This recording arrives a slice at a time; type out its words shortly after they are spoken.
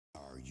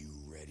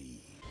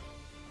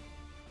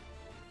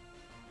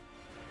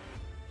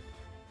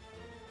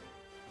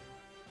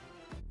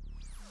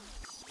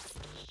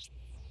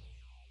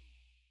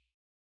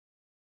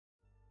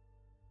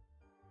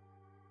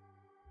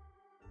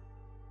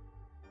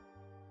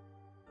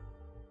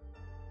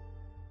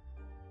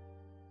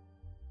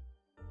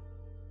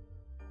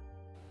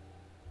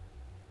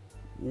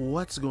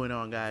What's going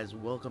on, guys?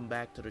 Welcome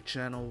back to the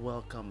channel.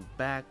 Welcome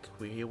back.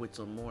 We're here with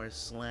some more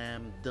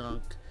slam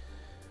dunk.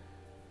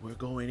 We're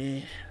going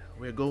in.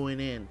 We're going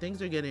in.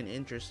 Things are getting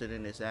interested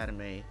in this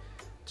anime,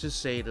 to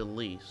say the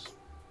least.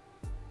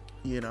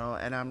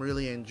 And I'm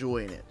really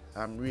enjoying it.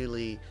 I'm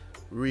really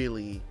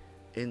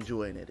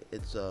enjoying it.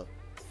 It's a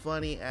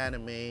funny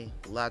anime,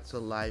 lots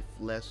of life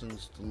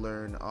lessons to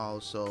learn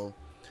also.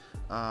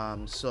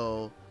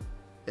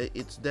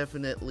 It's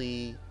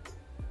definitely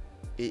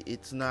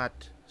it's not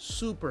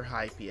super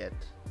hype yet.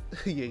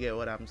 You get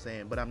what I'm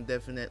saying? But I'm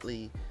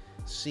definitely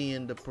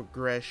seeing the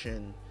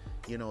progression.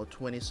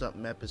 20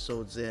 something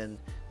episodes in,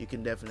 you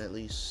can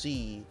definitely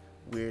see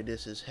where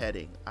this is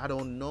heading. I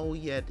don't know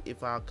yet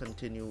if I'll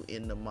continue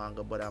in the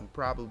manga, but I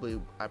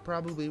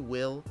probably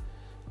will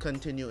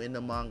continue in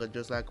the manga,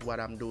 just like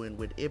what I'm doing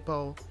with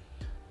Ippo.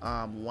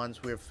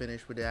 Once we're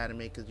finished with the anime,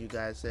 because you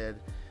guys said,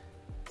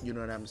 you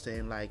know what I'm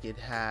saying, like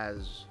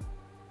it's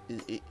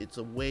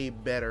a way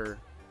better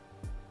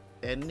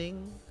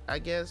ending, I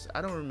guess.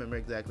 I don't remember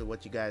exactly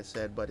what you guys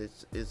said, but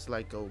it's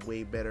like a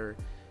way better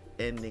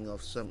ending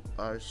of some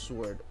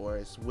sort, or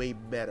it's way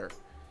better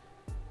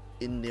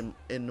in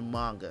the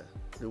manga,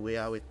 the way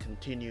how it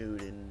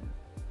continued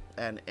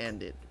and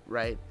ended,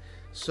 right?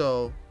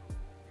 So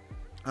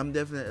I'm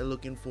definitely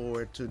looking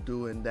forward to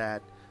doing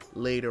that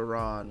later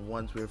on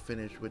once we're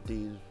finished with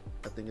these.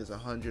 I think it's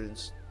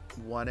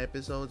 101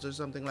 episodes or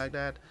something like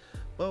that.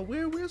 But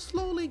we're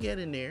slowly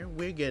getting there.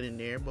 We're getting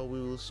there, but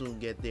we will soon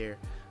get there.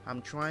 I'm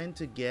trying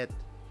to get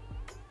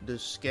the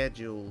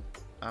schedule.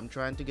 I'm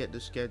trying to get the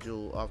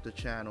schedule of the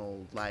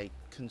channel like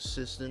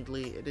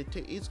consistently.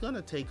 It's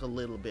gonna take a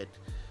little bit,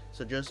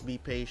 so just be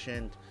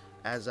patient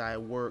as I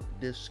work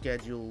this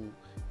schedule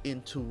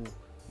into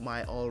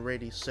my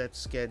already set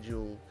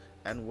schedule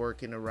and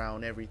working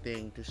around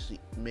everything to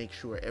make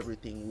sure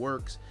everything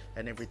works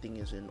and everything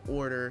is in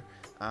order.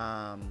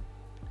 I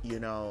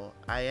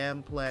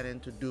am planning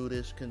to do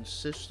this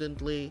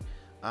consistently,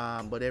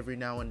 but every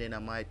now and then I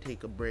might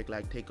take a break,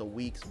 like take a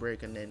week's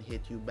break and then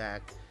hit you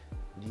back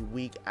the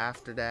week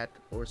after that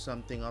or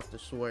something of the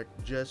sort,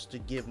 just to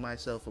give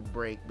myself a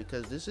break,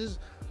 because this is,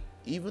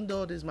 even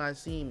though this might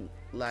seem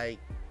like,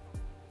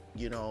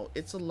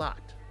 it's a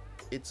lot.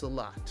 It's a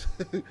lot.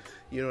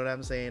 You know what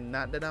I'm saying?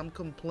 Not that I'm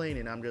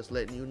complaining, I'm just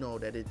letting you know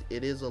that it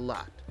is a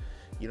lot.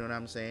 You know what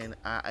I'm saying?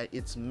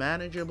 It's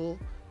manageable,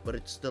 but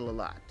it's still a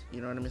lot.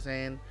 You know what I'm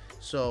saying?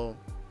 So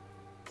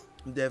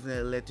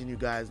definitely letting you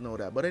guys know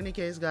that. But in any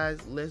case, guys,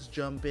 let's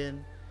jump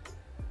in,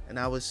 and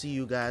I will see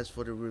you guys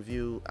for the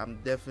review. I'm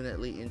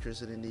definitely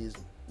interested in these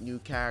new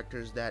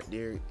characters that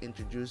they're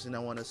introducing. I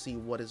want to see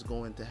what is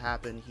going to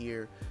happen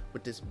here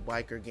with this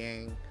biker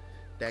gang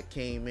that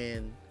came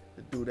in.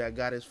 The dude that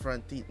got his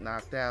front teeth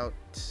knocked out.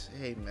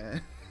 Hey,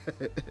 man.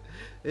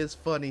 It's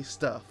funny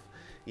stuff.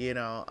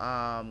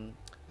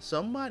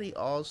 Somebody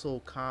also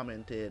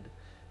commented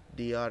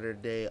the other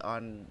day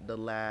on the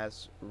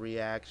last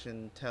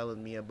reaction,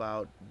 telling me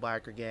about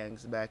biker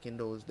gangs back in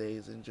those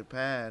days in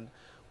Japan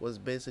was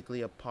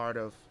basically a part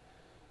of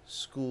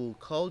school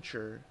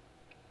culture,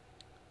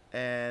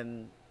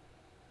 and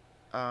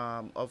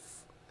of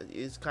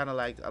it's kind of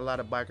like a lot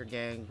of biker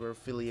gangs were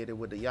affiliated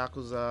with the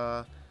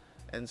Yakuza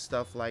and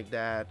stuff like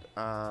that.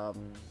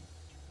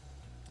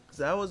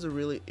 So that was a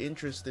really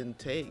interesting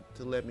take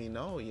to let me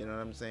know. You know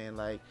what I'm saying?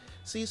 Like,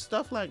 see,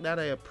 stuff like that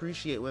I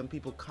appreciate when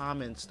people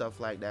comment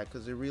stuff like that,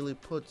 because it really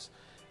puts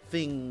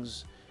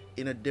things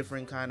in a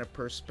different kind of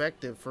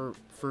perspective for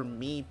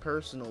me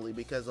personally,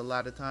 because a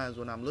lot of times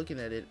when I'm looking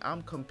at it,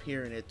 I'm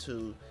comparing it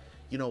to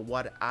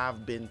what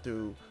I've been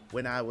through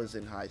when I was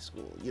in high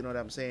school. You know what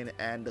I'm saying?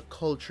 And the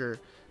culture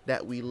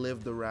that we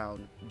lived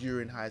around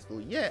during high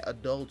school. Yeah,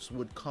 adults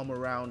would come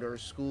around our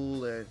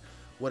school and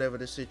whatever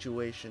the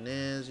situation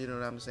is, you know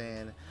what I'm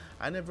saying?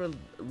 I never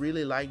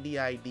really liked the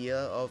idea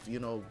of,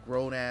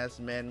 grown ass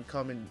men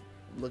coming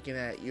looking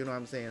at, you know what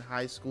I'm saying,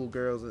 high school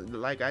girls.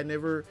 Like, I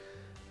never,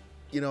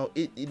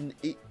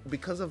 it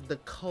because of the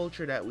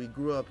culture that we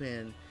grew up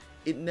in,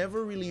 it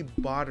never really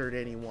bothered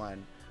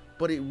anyone.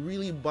 But it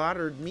really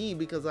bothered me,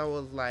 because I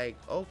was like,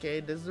 okay,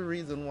 this is the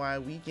reason why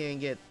we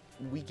can't get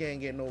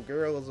no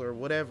girls, or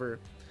whatever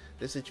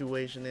the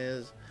situation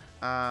is.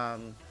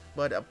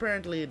 But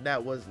apparently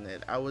that wasn't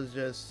it. I was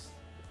just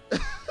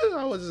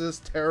I was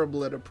just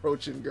terrible at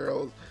approaching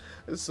girls.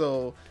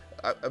 So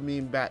I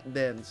mean, back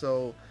then.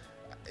 So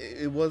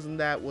it wasn't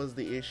that was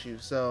the issue.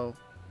 So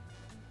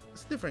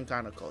it's a different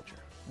kind of culture.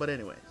 But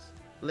anyways,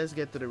 let's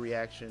get to the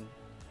reaction.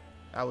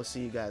 I will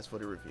see you guys for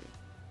the review.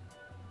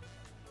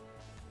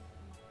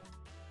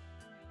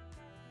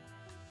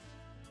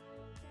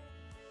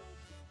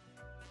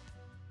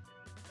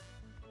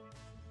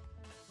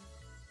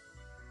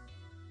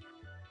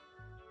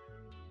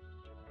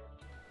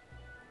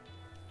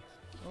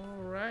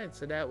 Alright,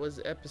 so that was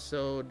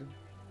episode,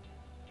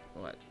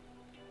 what,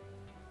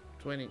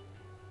 20,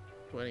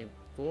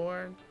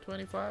 24,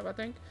 25, I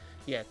think?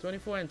 Yeah,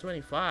 24 and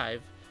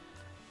 25.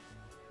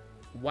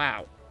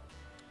 Wow.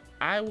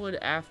 I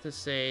would have to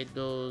say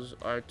those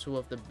are two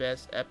of the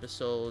best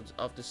episodes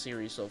of the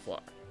series so far.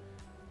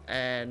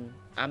 And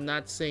I'm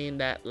not saying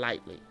that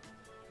lightly.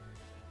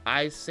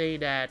 I say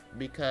that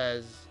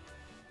because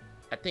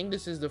I think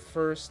this is the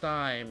first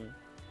time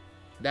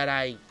that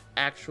I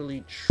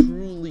actually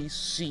truly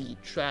see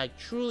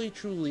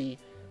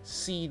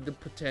the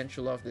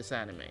potential of this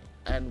anime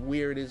and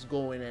where it is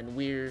going and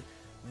where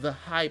the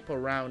hype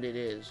around it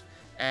is,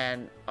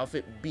 and of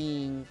it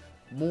being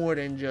more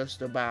than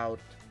just about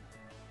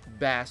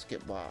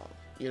basketball.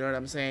 You know what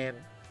I'm saying?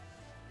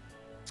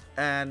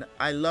 And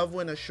I love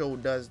when a show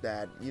does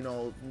that. You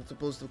know, I'm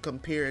supposed to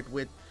compare it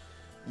with,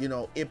 you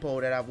know,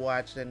 Ippo that I've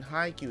watched and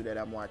Haikyuu that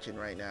I'm watching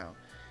right now.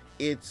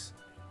 It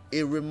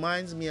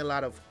reminds me a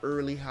lot of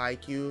early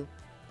Haikyuu,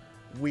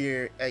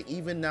 where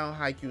even now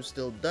Haikyuu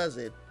still does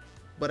it,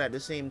 but at the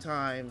same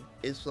time,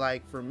 it's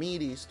like for me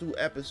these two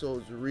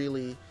episodes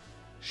really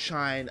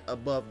shine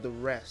above the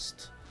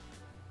rest.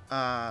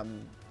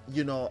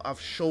 You know, of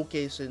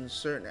showcasing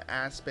certain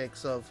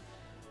aspects of,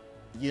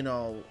 you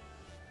know,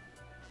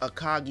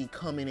 Akagi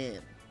coming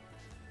in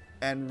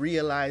and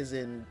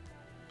realizing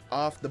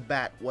off the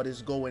bat what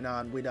is going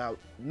on without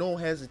no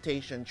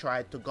hesitation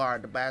tried to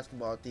guard the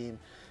basketball team,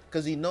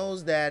 because he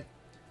knows that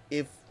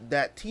if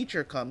that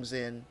teacher comes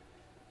in,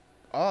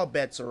 all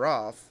bets are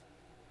off,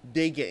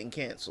 they getting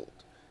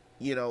canceled,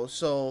 you know.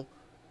 So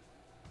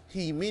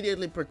he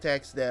immediately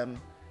protects them,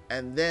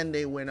 and then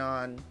they went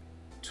on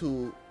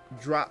to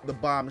drop the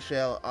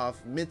bombshell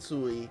of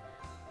Mitsui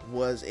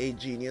was a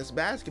genius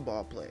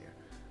basketball player.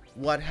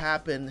 What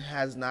happened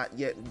has not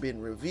yet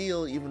been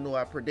revealed, even though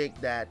I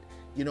predict that,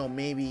 you know,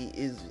 maybe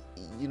is,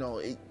 you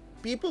know,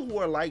 people who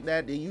are like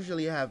that, they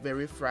usually have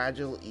very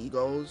fragile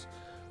egos,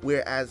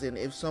 whereas in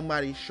if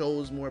somebody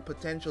shows more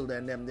potential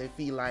than them, they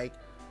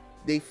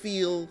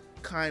feel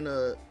kind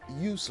of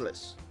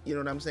useless. You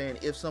know what I'm saying?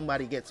 If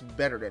somebody gets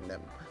better than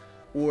them,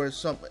 or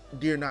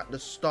they're not the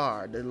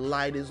star, the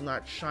light is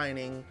not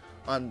shining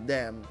on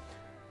them,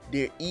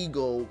 their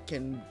ego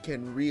can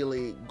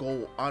really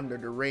go under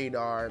the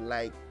radar,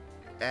 like,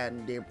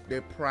 and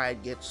their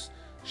pride gets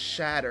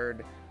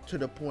shattered to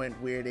the point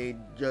where they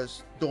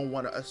just don't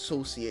want to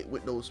associate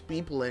with those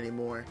people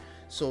anymore.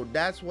 So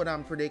that's what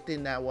I'm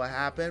predicting that will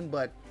happen,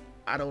 but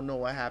I don't know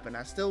what happened.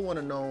 I still want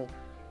to know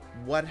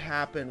what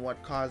happened,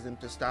 what caused him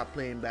to stop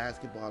playing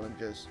basketball, and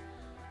just,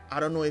 I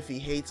don't know if he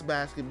hates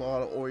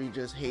basketball or he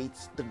just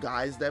hates the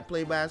guys that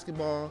play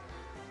basketball.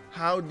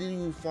 How do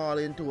you fall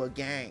into a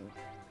gang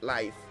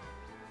life?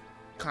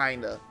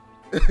 Kinda.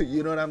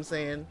 You know what I'm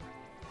saying?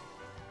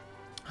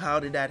 How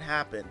did that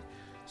happen?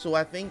 So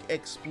I think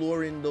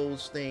exploring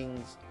those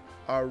things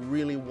are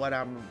really what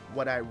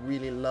I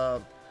really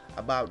loved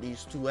about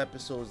these two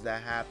episodes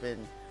that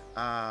happened.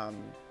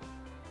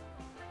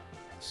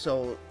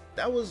 So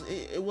that was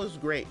it was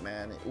great,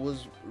 man. It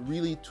was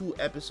really two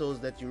episodes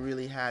that you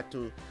really had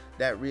to,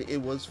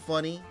 it was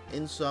funny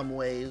in some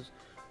ways.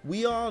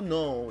 We all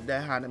know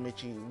that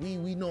Hanamichi,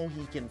 we know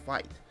he can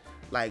fight.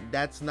 Like,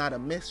 that's not a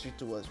mystery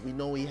to us. We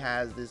know he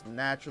has this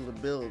natural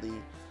ability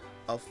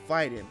of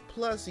fighting.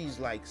 Plus, he's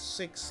like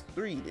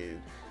 6'3",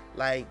 dude.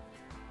 Like,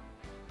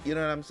 you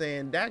know what I'm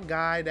saying? That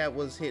guy that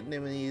was hitting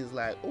him and he's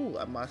like, "Ooh,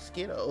 a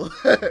mosquito."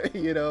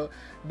 You know,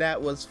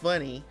 that was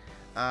funny.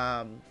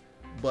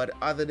 But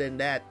other than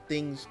that,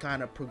 things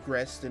kind of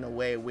progressed in a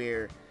way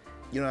where,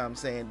 you know what I'm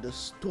saying, the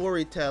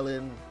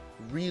storytelling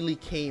really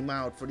came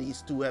out for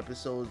these two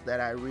episodes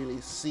that I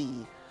really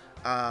see.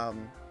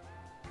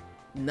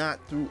 Not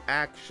through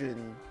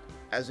action,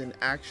 as in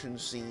action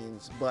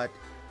scenes, but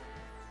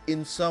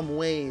in some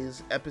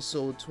ways,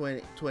 episode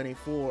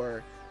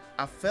 24,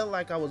 I felt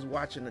like I was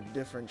watching a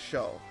different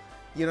show.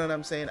 You know what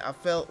I'm saying? I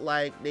felt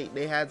like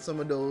they had some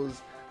of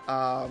those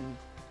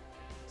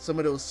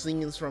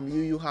scenes from Yu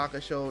Yu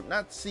Hakusho,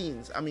 not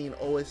scenes, I mean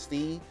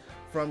OST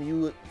from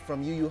Yu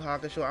Yu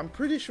Hakusho. I'm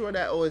pretty sure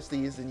that OST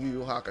is in Yu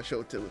Yu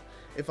Hakusho too,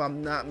 if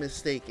I'm not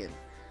mistaken.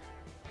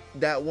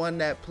 That one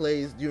that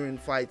plays during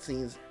fight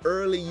scenes,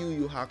 early Yu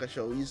Yu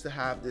Hakusho used to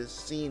have this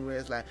scene where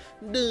it's like,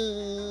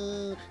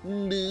 doo,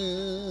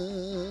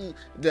 doo.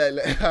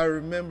 I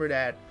remember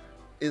that.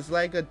 It's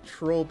like a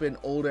trope in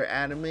older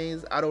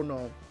animes. I don't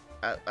know.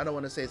 I don't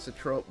want to say it's a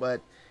trope,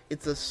 but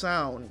it's a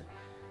sound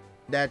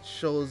that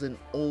shows in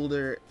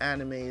older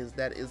animes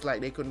that is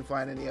like they couldn't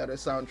find any other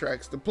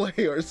soundtracks to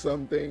play or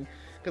something.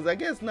 Because I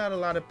guess not a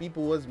lot of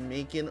people was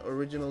making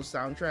original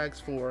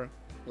soundtracks for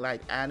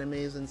like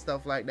animes and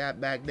stuff like that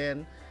back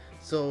then,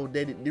 so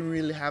they didn't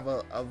really have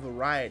a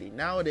variety.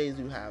 Nowadays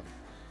you have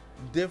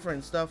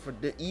different stuff for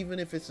even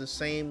if it's the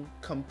same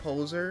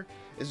composer.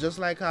 It's just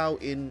like how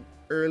in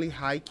early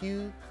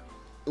Haikyuu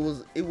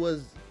it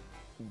was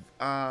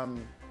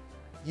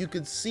you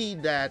could see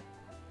that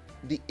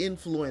the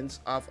influence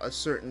of a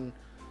certain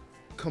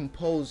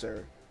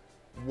composer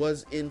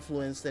was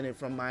influenced in it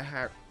from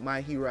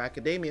My Hero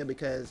Academia,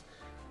 because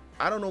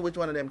I don't know which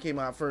one of them came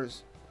out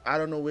first. I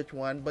don't know which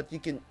one, but you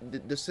can,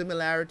 the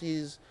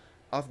similarities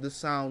of the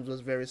sounds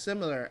was very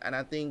similar. And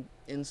I think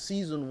in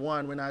season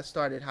 1, when I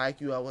started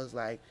Haikyuu, I was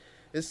like,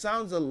 it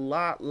sounds a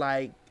lot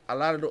like, a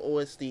lot of the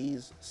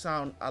OSTs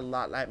sound a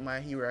lot like My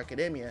Hero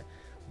Academia.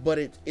 but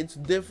it's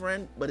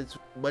different,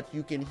 but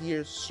you can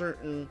hear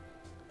certain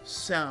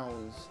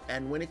sounds.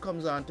 And when it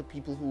comes on to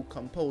people who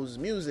compose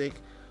music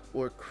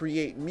or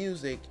create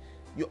music,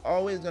 you're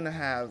always going to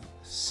have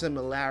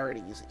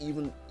similarities,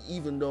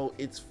 even though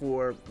it's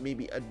for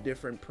maybe a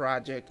different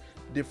project,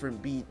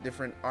 different beat,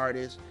 different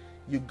artist.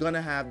 You're going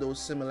to have those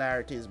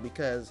similarities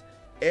because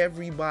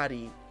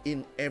everybody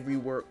in every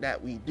work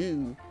that we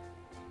do,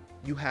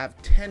 you have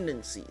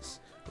tendencies,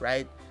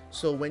 right?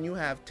 So when you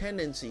have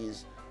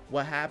tendencies,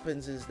 what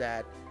happens is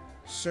that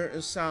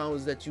certain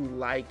sounds that you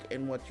like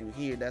and what you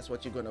hear, that's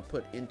what you're going to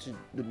put into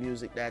the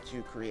music that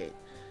you create.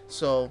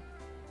 So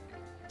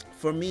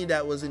for me,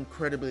 that was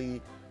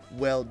incredibly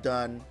well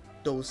done.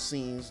 Those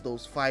scenes,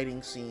 those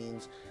fighting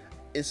scenes,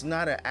 it's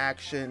not an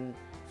action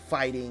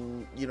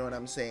fighting, you know what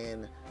I'm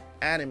saying,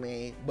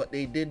 anime, but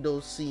they did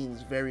those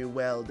scenes very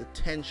well. The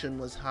tension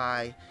was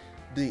high.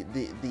 The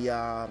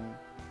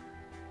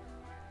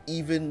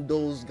even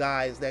those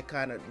guys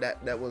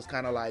that was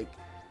kind of like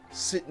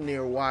sitting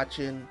there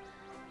watching,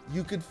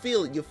 you could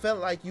feel it. You felt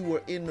like you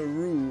were in the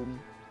room,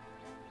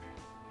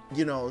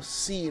 you know,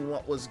 seeing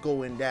what was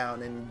going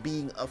down and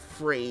being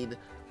afraid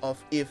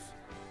of if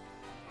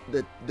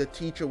the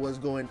teacher was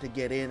going to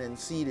get in and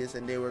see this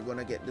and they were going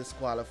to get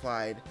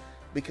disqualified,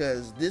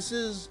 because this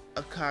is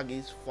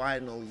Akagi's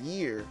final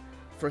year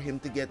for him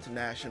to get to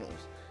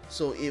nationals.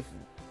 So if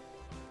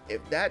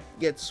that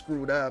gets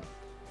screwed up,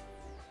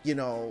 you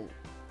know,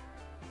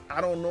 I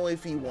don't know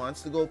if he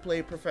wants to go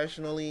play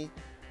professionally.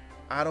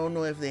 I don't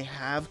know if they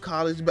have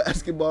college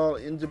basketball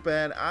in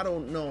Japan. I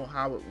don't know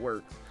how it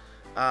works.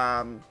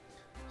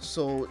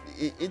 So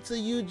it's a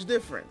huge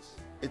difference.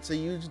 It's a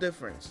huge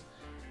difference.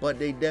 But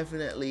they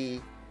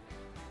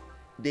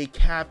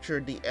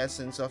captured the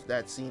essence of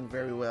that scene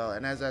very well.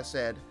 And as I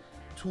said,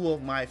 2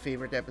 of my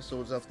favorite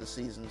episodes of the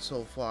season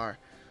so far,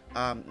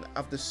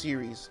 of the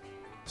series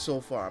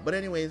so far. But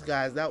anyways,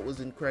 guys, that was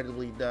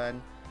incredibly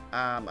done.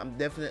 I'm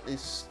definitely,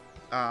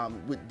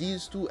 with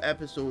these 2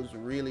 episodes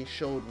really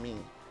showed me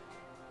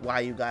why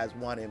you guys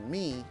wanted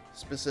me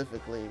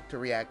specifically to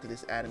react to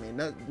this anime.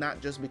 Not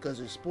just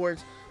because it's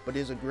sports, but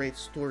there's a great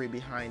story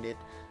behind it.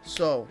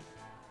 So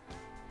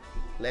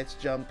let's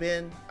jump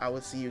in. I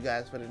will see you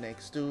guys for the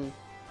next 2.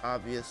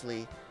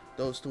 Obviously,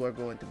 those 2 are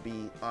going to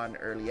be on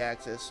early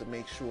access, so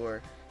make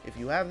sure, if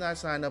you have not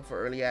signed up for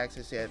early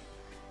access yet,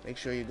 make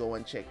sure you go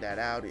and check that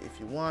out if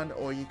you want,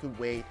 or you could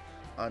wait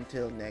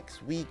until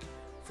next week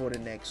for the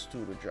next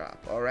 2 to drop.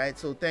 Alright,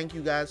 so thank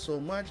you guys so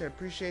much. I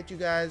appreciate you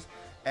guys,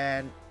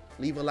 and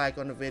leave a like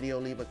on the video,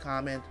 leave a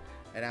comment,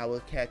 and I will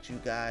catch you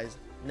guys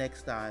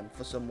next time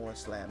for some more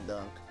Slam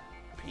Dunk.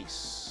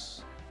 Peace.